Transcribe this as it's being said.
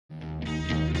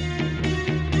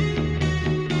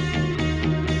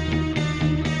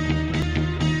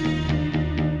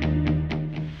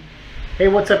Hey,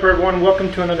 what's up everyone?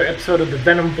 Welcome to another episode of the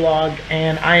Venom vlog,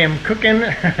 and I am cooking.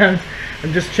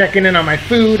 I'm just checking in on my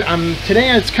food.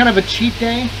 Today it's kind of a cheat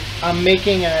day. I'm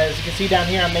making, as you can see down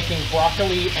here, I'm making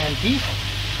broccoli and beef.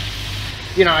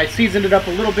 You know, I seasoned it up a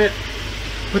little bit,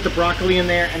 put the broccoli in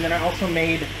there, and then I also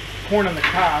made corn on the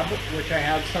cob, which I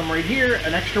have some right here,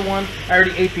 an extra one. I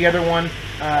already ate the other one.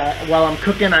 While I'm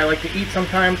cooking, I like to eat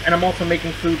sometimes, and I'm also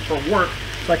making food for work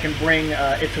so I can bring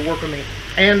it to work with me.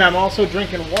 And I'm also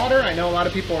drinking water. I know a lot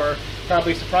of people are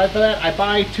probably surprised by that. I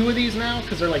buy 2 of these now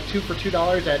because they're like 2 for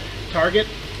 $2 at Target.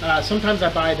 Sometimes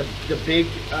I buy the big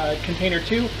container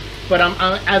too, but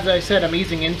as I said, I'm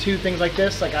easing into things like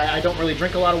this. Like I don't really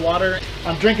drink a lot of water.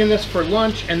 I'm drinking this for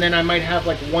lunch, and then I might have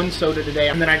like 1 soda today,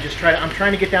 and then I'm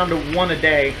trying to get down to 1 a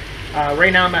day.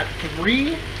 Right now I'm at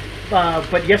 3,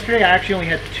 but yesterday I actually only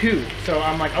had 2. So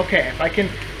I'm like, okay, if I can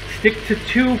stick to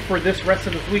 2 for this rest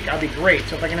of this week, I'll be great.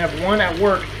 So if I can have 1 at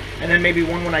work and then maybe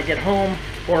 1 when I get home,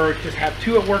 or just have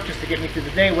 2 at work just to get me through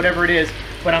the day, whatever it is.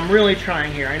 But I'm really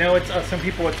trying here. I know it's some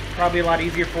people it's probably a lot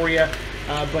easier for you,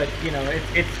 but you know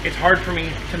it's hard for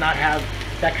me to not have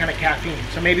that kind of caffeine.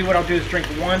 So maybe what I'll do is drink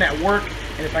 1 at work,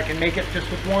 and if I can make it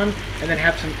just with 1, and then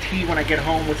have some tea when I get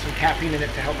home with some caffeine in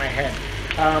it to help my head.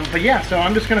 But yeah, so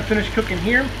I'm just gonna finish cooking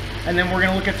here, and then we're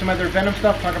gonna look at some other Venom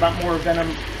stuff, talk about more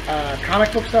Venom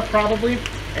comic book stuff probably,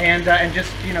 and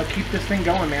just, you know, keep this thing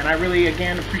going, man. I really,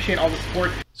 again, appreciate all the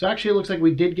support. So actually it looks like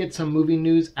we did get some movie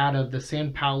news out of the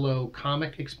São Paulo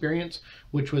comic experience,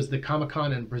 which was the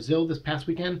Comic-Con in Brazil this past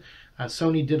weekend.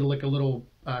 Sony did like a little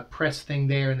press thing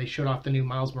there, and they showed off the new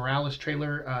Miles Morales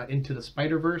trailer, Into the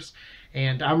Spider-Verse.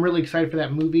 And I'm really excited for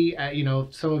that movie. You know,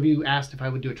 some of you asked if I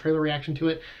would do a trailer reaction to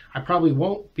it. I probably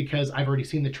won't because I've already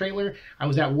seen the trailer. I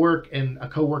was at work, and a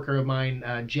coworker of mine,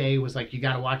 Jay, was like, you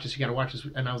gotta watch this, you gotta watch this.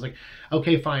 And I was like,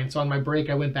 okay, fine. So on my break,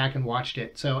 I went back and watched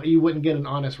it. So you wouldn't get an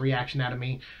honest reaction out of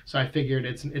me. So I figured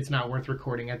it's not worth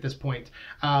recording at this point.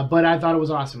 But I thought it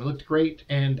was awesome. It looked great.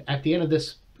 And at the end of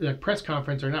this press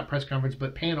conference, or not press conference,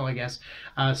 but panel, I guess,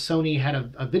 Sony had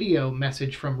a video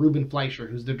message from Ruben Fleischer,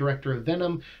 who's the director of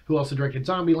Venom, who also directed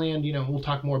Zombieland. You know, we'll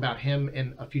talk more about him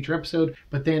in a future episode.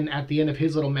 But then at the end of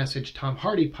his little message, Tom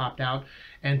Hardy popped out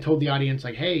and told the audience,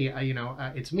 like, hey, you know,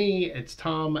 it's me, it's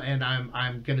Tom, and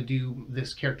I'm gonna do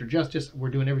this character justice. We're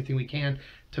doing everything we can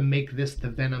to make this the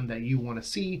Venom that you want to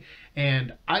see.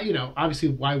 And you know, obviously,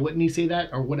 why wouldn't he say that?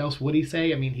 Or what else would he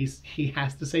say? I mean, he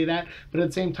has to say that. But at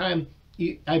the same time,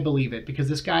 I believe it, because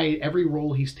this guy, every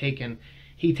role he's taken,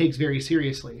 he takes very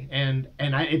seriously. And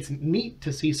it's neat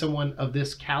to see someone of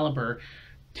this caliber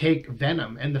take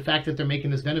Venom, and the fact that they're making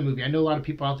this Venom movie. I know a lot of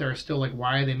people out there are still like,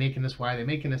 why are they making this? Why are they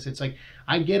making this? It's like,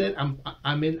 I get it.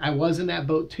 I was in that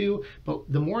boat too.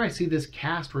 But the more I see this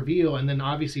cast reveal, and then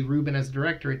obviously Ruben as a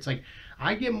director, it's like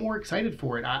I get more excited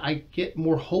for it. I get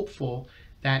more hopeful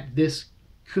that this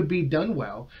could be done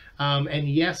well. And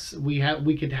yes, we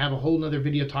could have a whole nother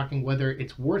video talking whether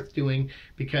it's worth doing,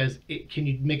 because can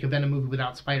you make a Venom movie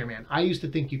without Spider-Man? I used to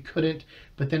think you couldn't,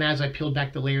 but then as I peeled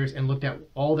back the layers and looked at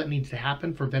all that needs to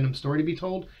happen for Venom's story to be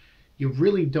told, you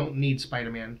really don't need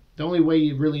Spider-Man. The only way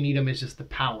you really need him is just the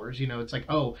powers. You know, it's like,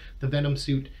 oh, the Venom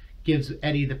suit gives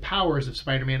Eddie the powers of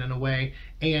Spider-Man in a way,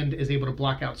 and is able to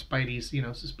block out Spidey's, you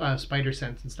know, spider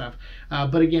sense and stuff.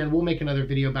 But again, we'll make another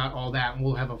video about all that, and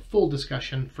we'll have a full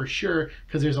discussion for sure,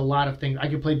 because there's a lot of things. I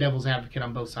could play devil's advocate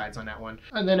on both sides on that one.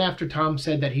 And then after Tom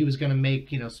said that he was going to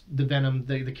make, you know, the Venom,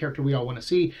 the character we all want to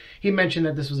see, he mentioned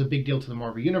that this was a big deal to the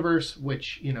Marvel Universe,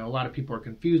 which, you know, a lot of people are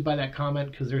confused by that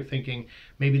comment, because they're thinking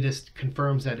maybe this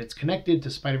confirms that it's connected to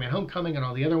Spider-Man Homecoming and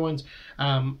all the other ones.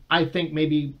 I think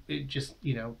maybe it just,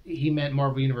 you know, he meant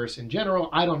Marvel Universe in general.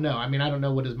 I don't know. I mean, I don't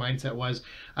know what his mindset was,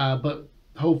 but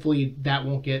hopefully that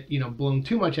won't get, you know, blown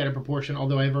too much out of proportion,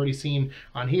 although I've already seen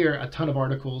on here a ton of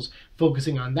articles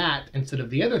focusing on that instead of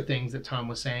the other things that Tom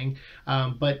was saying.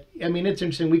 But I mean, it's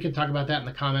interesting. We can talk about that in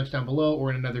the comments down below, or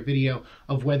in another video,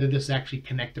 of whether this is actually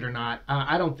connected or not.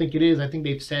 I don't think it is. I think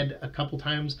they've said a couple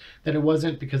times that it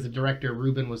wasn't, because the director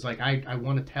Ruben was like, I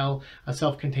want to tell a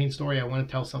self-contained story. I want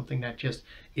to tell something that just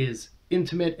is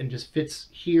intimate and just fits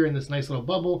here in this nice little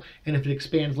bubble, and if it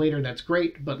expands later, that's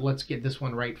great, but let's get this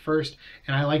one right first.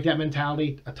 And I like that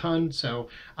mentality a ton, so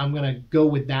I'm gonna go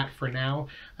with that for now.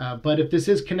 But if this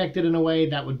is connected in a way,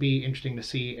 that would be interesting to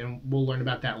see, and we'll learn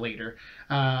about that later.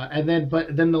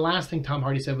 But then the last thing Tom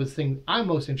Hardy said was the thing I'm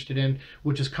most interested in,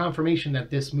 which is confirmation that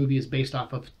this movie is based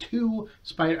off of two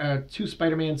Spider-Man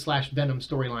 / Venom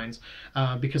storylines,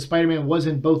 because Spider-Man was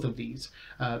in both of these,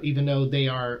 even though they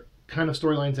are kind of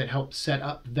storylines that help set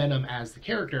up Venom as the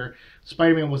character.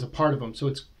 Spider-Man was a part of them,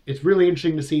 so it's really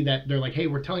interesting to see that they're like, hey,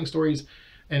 we're telling stories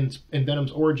and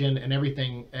Venom's origin and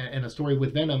everything, and a story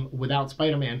with Venom without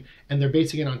Spider-Man, and they're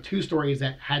basing it on 2 stories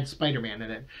that had Spider-Man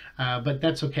in it. But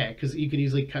that's okay, because you could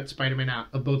easily cut Spider-Man out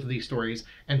of both of these stories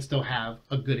and still have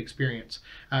a good experience.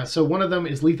 So one of them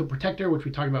is Lethal Protector, which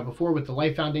we talked about before with the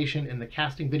Life Foundation. In the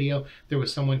casting video, there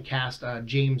was someone cast,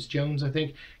 James Jones, I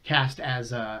think, cast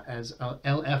as a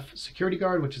LF security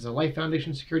guard, which is a Life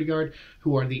Foundation security guard,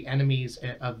 who are the enemies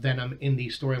of Venom in the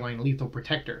storyline Lethal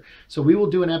Protector. So we will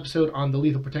do an episode on the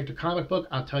Lethal Protector comic book.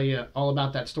 I'll tell you all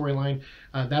about that storyline.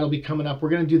 That'll be coming up. We're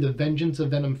going to do the Vengeance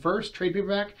of Venom first, trade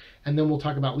paperback, and then we'll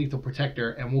talk about Lethal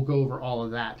Protector, and we'll go over all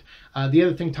of that. The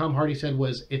other thing Tom Hardy said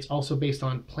was it's also based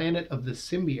on Planet of the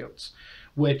Symbiotes,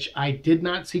 which I did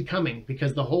not see coming,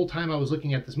 because the whole time I was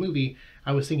looking at this movie,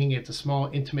 I was thinking it's a small,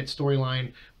 intimate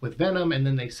storyline with Venom, and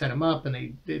then they set him up,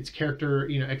 and it's character,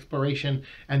 exploration,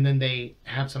 and then they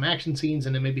have some action scenes,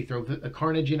 and then maybe throw a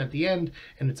Carnage in at the end,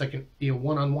 and it's like a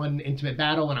one-on-one intimate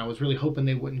battle. And I was really hoping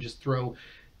they wouldn't just throw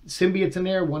symbiotes in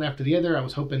there one after the other. I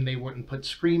was hoping they wouldn't put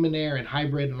Scream in there and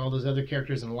Hybrid and all those other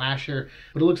characters and Lasher,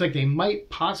 but it looks like they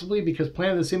might possibly, because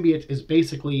Planet of the Symbiotes is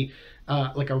basically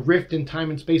like a rift in time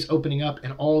and space opening up,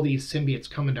 and all these symbiotes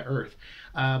coming to Earth.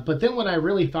 But then when I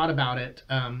really thought about it,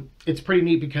 it's pretty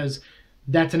neat, because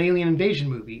that's an alien invasion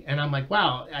movie, and I'm like,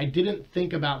 wow, I didn't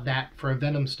think about that for a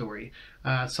Venom story.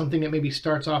 Something that maybe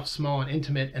starts off small and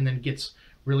intimate and then gets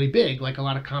really big, like a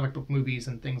lot of comic book movies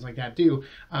and things like that do.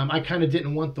 I kind of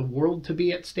didn't want the world to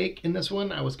be at stake in this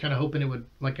one. I was kind of hoping it would,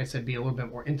 like I said, be a little bit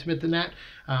more intimate than that,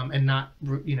 and not,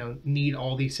 need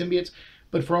all these symbiotes.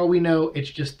 But for all we know, it's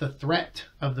just the threat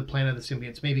of the Planet of the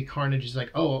Symbiotes. Maybe Carnage is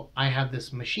like, oh, I have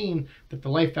this machine that the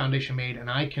Life Foundation made, and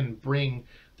I can bring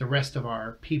the rest of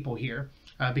our people here.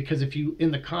 Because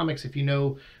in the comics, if you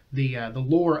know the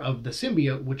lore of the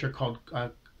symbiote, which are called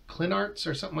Clinarts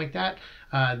or something like that,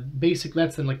 basically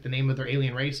that's like the name of their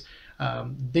alien race.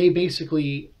 They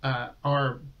basically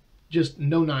are just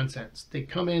no nonsense. They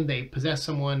come in, they possess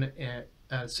someone,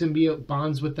 symbiote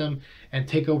bonds with them and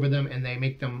take over them, and they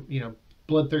make them,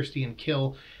 bloodthirsty and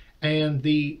kill. And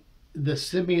the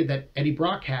symbiote that Eddie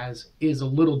Brock has is a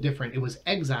little different. It was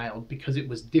exiled because it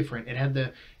was different. It had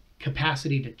the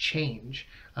capacity to change,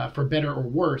 for better or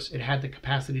worse. It had the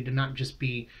capacity to not just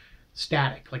be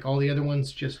static, like all the other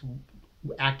ones just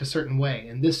act a certain way.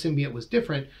 And this symbiote was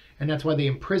different, and that's why they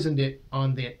imprisoned it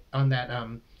on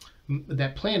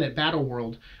that planet, Battle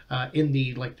World, in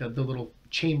the little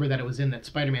chamber that it was in, that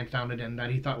Spider-Man found it in,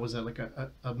 that he thought was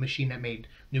a machine that made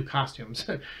new costumes.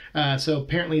 So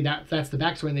apparently that's the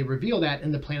backstory, and they reveal that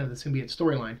in the Planet of the Symbiote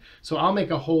storyline. So I'll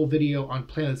make a whole video on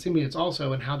Planet of the Symbiotes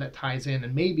also, and how that ties in,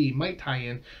 and maybe might tie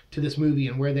in to this movie,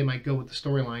 and where they might go with the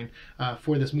storyline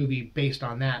for this movie based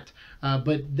on that.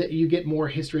 But you get more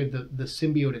history of the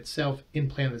symbiote itself in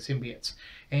Planet of the Symbiotes.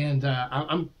 And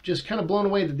I'm just kind of blown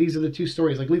away that these are the 2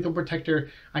 stories. Like Lethal Protector,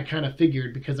 I kind of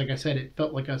figured, because like I said, it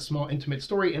felt like a small, intimate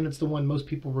story, and it's the one most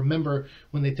people remember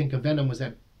when they think of Venom, was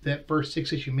that first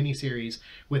 6-issue miniseries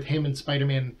with him and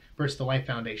Spider-Man versus the Life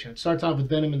Foundation. It starts off with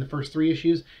Venom in the first 3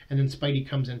 issues, and then Spidey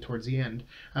comes in towards the end.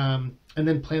 And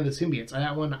then Planet of the Symbiotes.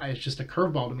 That one is just a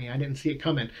curveball to me. I didn't see it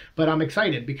coming. But I'm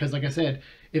excited, because like I said,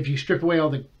 if you strip away all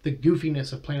the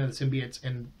goofiness of Planet of the Symbiotes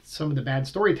and some of the bad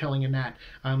storytelling in that,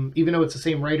 even though it's the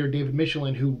same writer, David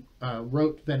Michelin, who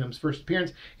wrote Venom's first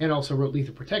appearance and also wrote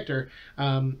Lethal Protector,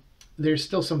 there's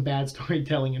still some bad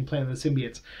storytelling in Planet of the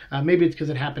Symbiotes. Maybe it's because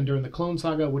it happened during the Clone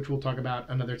Saga, which we'll talk about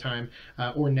another time,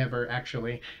 or never,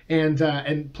 actually. And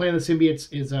Planet of the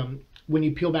Symbiotes is, when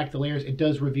you peel back the layers, it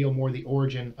does reveal more the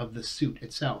origin of the suit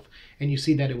itself. And you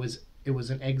see that it was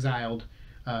an exiled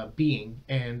being,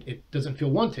 and it doesn't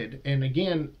feel wanted. And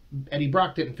again, Eddie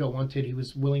Brock didn't feel wanted. He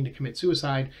was willing to commit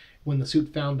suicide when the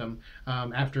suit found him,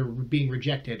 after being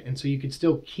rejected. And so you could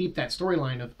still keep that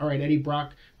storyline of, all right, Eddie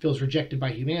Brock feels rejected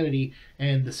by humanity,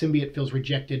 and the symbiote feels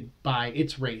rejected by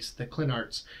its race, the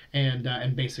Clinarts,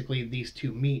 and basically these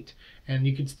 2 meet. And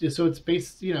you could, so it's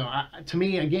based, to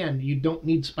me, again, you don't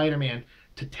need Spider-Man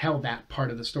to tell that part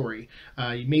of the story.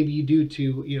 Maybe you do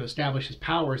to establish his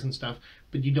powers and stuff,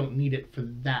 but you don't need it for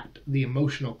that, the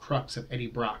emotional crux of Eddie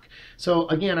Brock. So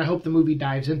again, I hope the movie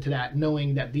dives into that,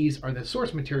 knowing that these are the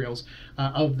source materials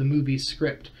of the movie's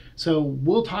script. So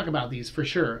we'll talk about these for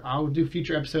sure. I'll do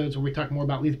future episodes where we talk more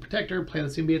about Lethal Protector, Planet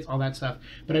of the Symbiotes, all that stuff.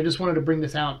 But I just wanted to bring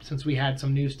this out since we had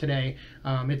some news today.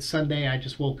 It's Sunday. I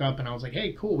just woke up and I was like,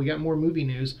 hey, cool, we got more movie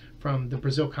news from the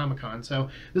Brazil Comic-Con. So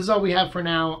this is all we have for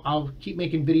now. I'll keep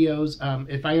making videos.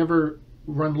 If I ever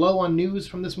run low on news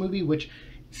from this movie, which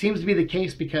seems to be the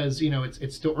case, because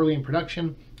it's still early in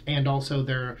production, and also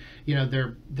they're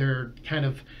kind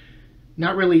of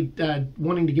not really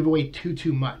wanting to give away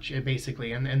too much,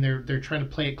 basically, and they're trying to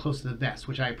play it close to the vest,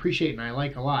 which I appreciate and I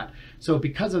like a lot. So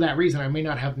because of that reason, I may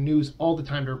not have news all the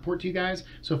time to report to you guys.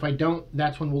 So if I don't,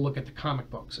 that's when we'll look at the comic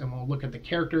books and we'll look at the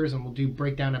characters and we'll do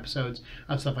breakdown episodes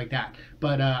of stuff like that.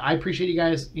 But I appreciate you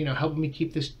guys, helping me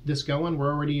keep this going.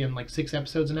 We're already in like 6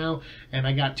 episodes now, and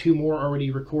I got 2 more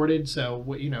already recorded. So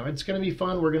it's gonna be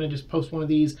fun. We're gonna just post one of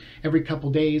these every couple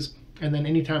days. And then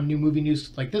anytime new movie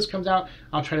news like this comes out,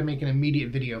 I'll try to make an immediate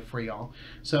video for y'all.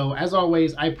 So as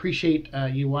always, I appreciate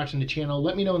you watching the channel.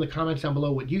 Let me know in the comments down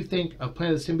below what you think of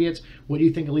Planet of the Symbiotes, what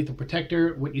you think of Lethal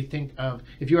Protector, what you think of,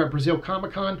 if you're at Brazil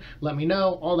Comic-Con, let me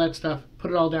know, all that stuff. Put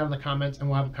it all down in the comments and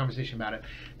we'll have a conversation about it.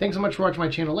 Thanks so much for watching my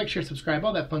channel. Like, share, subscribe,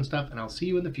 all that fun stuff, and I'll see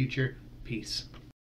you in the future. Peace.